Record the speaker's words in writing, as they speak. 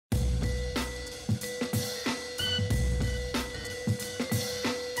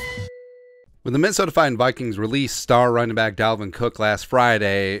When the Minnesota Vikings released star running back Dalvin Cook last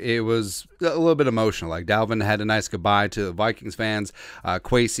Friday, it was a little bit emotional. Like, Dalvin had a nice goodbye to the Vikings fans,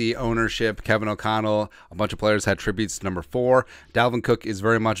 Kwesi, ownership, Kevin O'Connell, a bunch of players had tributes to number 4. Dalvin Cook is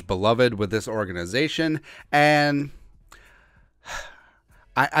very much beloved with this organization, and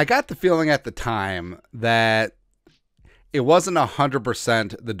I got the feeling at the time that it wasn't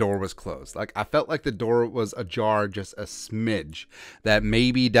 100% the door was closed. Like, I felt like the door was ajar just a smidge, that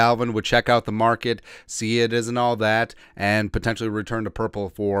maybe Dalvin would check out the market, see it isn't all that, and potentially return to purple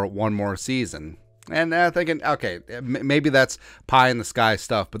for one more season. And thinking, okay, maybe that's pie in the sky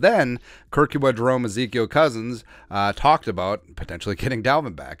stuff. But then Kirkwood, Jerome, Ezekiel Cousins talked about potentially getting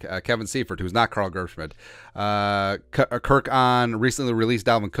Dalvin back. Kevin Seifert, who's not Carl Gershmidt. Kirk on recently released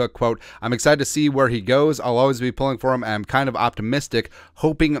Dalvin Cook, quote, "I'm excited to see where he goes. I'll always be pulling for him. I'm kind of optimistic,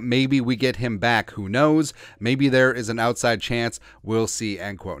 hoping maybe we get him back. Who knows? Maybe there is an outside chance. We'll see,"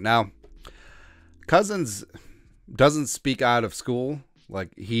 end quote. Now, Cousins doesn't speak out of school.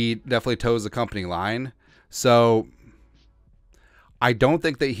 Like, he definitely toes the company line. So I don't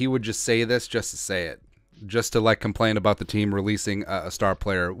think that he would just say this just to say it, just to, like, complain about the team releasing a star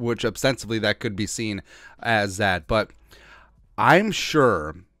player, which ostensibly that could be seen as that. But I'm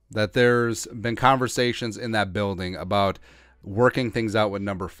sure that there's been conversations in that building about working things out with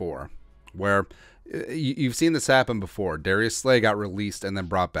number 4, where you've seen this happen before. Darius Slay got released and then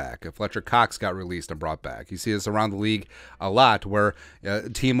brought back. Fletcher Cox got released and brought back. You see this around the league a lot, where a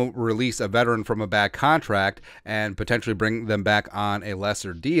team will release a veteran from a bad contract and potentially bring them back on a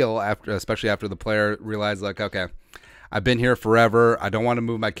lesser deal, especially after the player realizes, like, okay, I've been here forever. I don't want to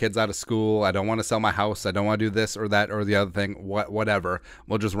move my kids out of school. I don't want to sell my house. I don't want to do this or that or the other thing. Whatever.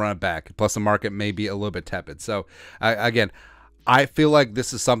 We'll just run it back. Plus, the market may be a little bit tepid. So, again, I feel like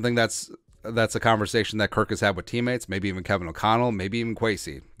this is something that's a conversation that Kirk has had with teammates, maybe even Kevin O'Connell, maybe even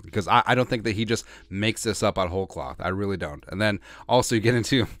Kwesi, because I don't think that he just makes this up out of whole cloth. I really don't. And then also you get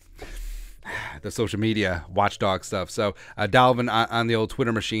into the social media watchdog stuff. So Dalvin on the old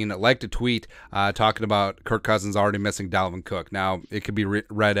Twitter machine liked to tweet talking about Kirk Cousins already missing Dalvin Cook. Now, it could be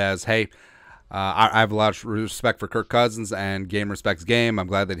read as, hey, I have a lot of respect for Kirk Cousins, and game respects game. I'm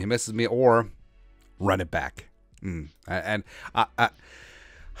glad that he misses me, or run it back. And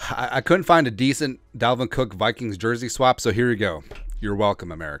I couldn't find a decent Dalvin Cook Vikings jersey swap, so here you go. You're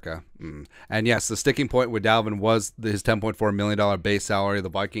welcome, America. And yes, the sticking point with Dalvin was his $10.4 million base salary. The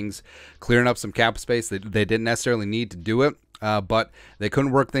Vikings clearing up some cap space. They didn't necessarily need to do it, but they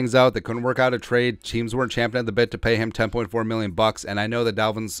couldn't work things out. They couldn't work out a trade. Teams weren't champing at the bit to pay him $10.4 million. And I know that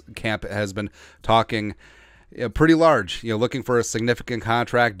Dalvin's camp has been talking pretty large, looking for a significant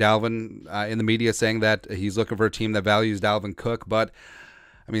contract. Dalvin in the media saying that he's looking for a team that values Dalvin Cook, but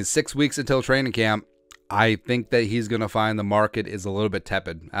I mean, 6 weeks until training camp, I think that he's going to find the market is a little bit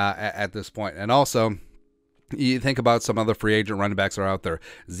tepid at this point. And also, you think about some other free agent running backs that are out there.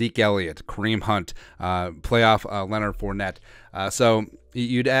 Zeke Elliott, Kareem Hunt, playoff Leonard Fournette. So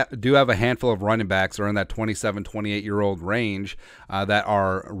you do have a handful of running backs that are in that 27, 28-year-old range that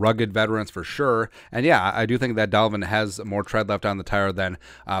are rugged veterans for sure. And yeah, I do think that Dalvin has more tread left on the tire than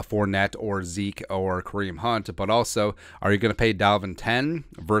Fournette or Zeke or Kareem Hunt. But also, are you going to pay Dalvin 10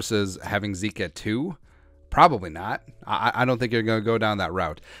 versus having Zeke at 2? Probably not. I don't think you're going to go down that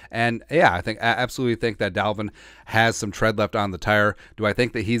route. And yeah, I absolutely think that Dalvin has some tread left on the tire. Do I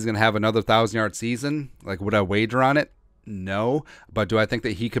think that he's going to have another 1,000-yard season? Like, would I wager on it? No. But do I think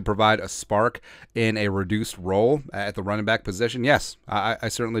that he could provide a spark in a reduced role at the running back position? Yes, I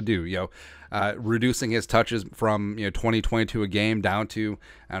certainly do. Reducing his touches from 20, 22 a game down to,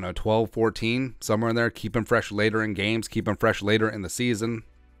 I don't know, 12, 14, somewhere in there. Keep him fresh later in games. Keep him fresh later in the season.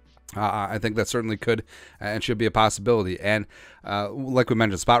 I think that certainly could and should be a possibility. And like we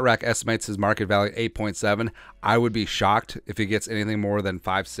mentioned, Spot Rack estimates his market value 8.7. I would be shocked if he gets anything more than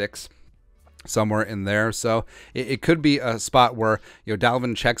 5.6, somewhere in there. So it could be a spot where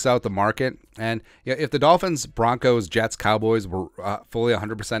Dalvin checks out the market. And if the Dolphins, Broncos, Jets, Cowboys were fully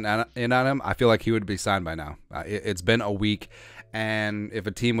 100% in on him, I feel like he would be signed by now. It's been a week. And if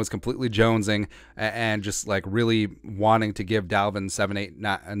a team was completely jonesing and just like really wanting to give Dalvin 7, 8,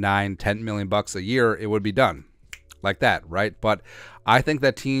 9, 10 million bucks a year, it would be done like that, right? But I think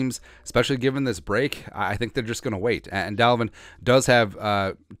that teams, especially given this break, I think they're just going to wait. And Dalvin does have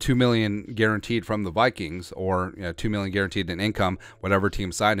 $2 million guaranteed from the Vikings, or $2 million guaranteed in income, whatever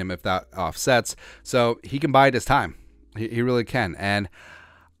team signed him, if that offsets. So he can bide his time. He really can. And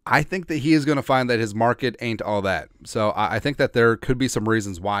I think that he is going to find that his market ain't all that. So I think that there could be some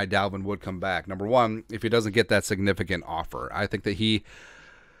reasons why Dalvin would come back. Number one, if he doesn't get that significant offer. I think that he,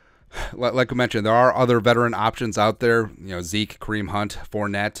 like we mentioned, there are other veteran options out there. Zeke, Kareem Hunt,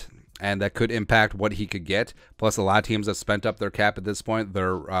 Fournette. and that could impact what he could get. Plus, a lot of teams have spent up their cap at this point.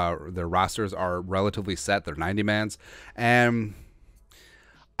 Their rosters are relatively set. They're 90-mans, and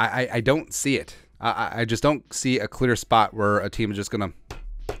I don't see it. I just don't see a clear spot where a team is just going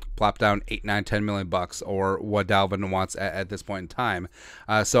to plop down $8, $9, $10 million bucks, or what Dalvin wants at this point in time.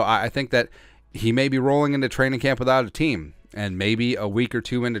 So I think that he may be rolling into training camp without a team, and maybe a week or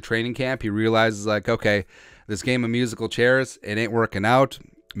two into training camp, he realizes, like, okay, this game of musical chairs, it ain't working out.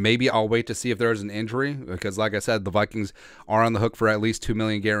 Maybe I'll wait to see if there's an injury, because like I said, the Vikings are on the hook for at least $2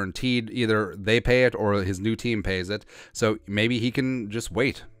 million guaranteed. Either they pay it or his new team pays it. So maybe he can just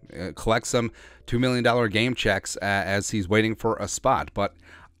wait, collect some $2 million game checks as he's waiting for a spot. But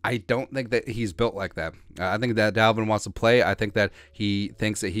I don't think that he's built like that. I think that Dalvin wants to play. I think that he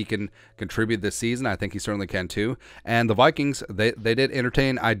thinks that he can contribute this season. I think he certainly can too. And the Vikings, they did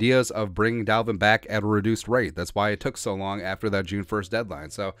entertain ideas of bringing Dalvin back at a reduced rate. That's why it took so long after that June 1st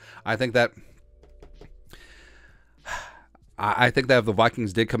deadline. So I think that if the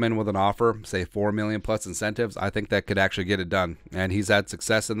Vikings did come in with an offer, say $4 million plus incentives, I think that could actually get it done. And he's had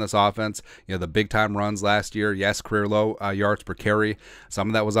success in this offense. You know, the big time runs last year, yes, career low yards per carry. Some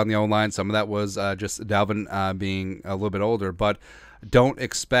of that was on the O-line. Some of that was just Dalvin being a little bit older. But don't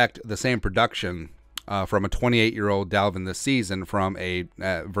expect the same production from a 28-year-old Dalvin this season from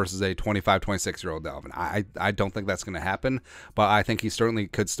versus a 25, 26-year-old Dalvin. I don't think that's going to happen, but I think he certainly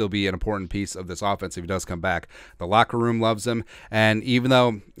could still be an important piece of this offense if he does come back. The locker room loves him, and even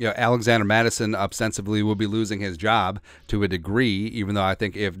though Alexander Mattison ostensibly will be losing his job to a degree, even though I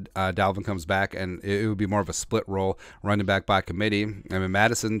think if Dalvin comes back, and it would be more of a split role, running back by committee. I mean,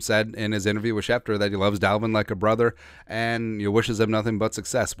 Mattison said in his interview with Schefter that he loves Dalvin like a brother, and wishes him nothing but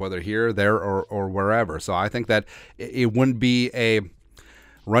success, whether here, there, or wherever. So I think that it wouldn't be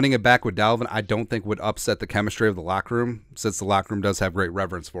running it back with Dalvin, I don't think would upset the chemistry of the locker room, since the locker room does have great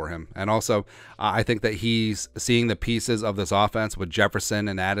reverence for him. And also, I think that he's seeing the pieces of this offense with Jefferson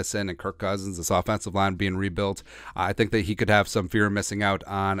and Addison and Kirk Cousins, this offensive line being rebuilt. I think that he could have some fear of missing out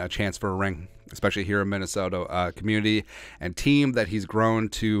on a chance for a ring, especially here in Minnesota. Community and team that he's grown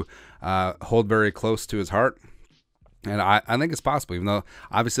to hold very close to his heart. And I think it's possible, even though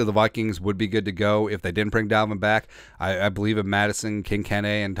obviously the Vikings would be good to go if they didn't bring Dalvin back. I believe in Madison, King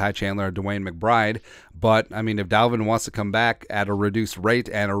Kene, and Ty Chandler, and Dwayne McBride. But, I mean, if Dalvin wants to come back at a reduced rate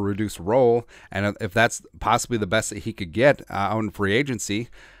and a reduced role, and if that's possibly the best that he could get on free agency,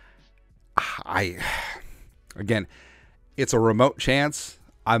 again, it's a remote chance.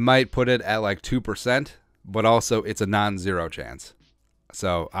 I might put it at like 2%, but also it's a non-zero chance.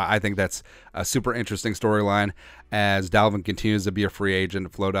 So I think that's a super interesting storyline as Dalvin continues to be a free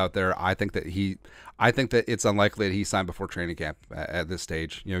agent, float out there. I think that it's unlikely that he signed before training camp at this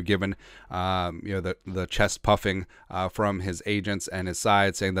stage. Given the chest puffing from his agents and his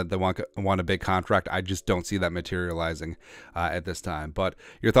side saying that they want a big contract, I just don't see that materializing at this time. But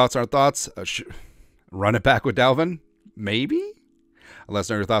your thoughts are thoughts. Run it back with Dalvin, maybe. Let us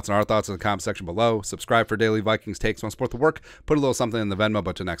know your thoughts and our thoughts in the comment section below. Subscribe for daily Vikings takes. Want to support the work? Put a little something in the Venmo.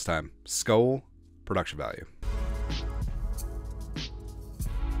 But till next time, Skol, production value.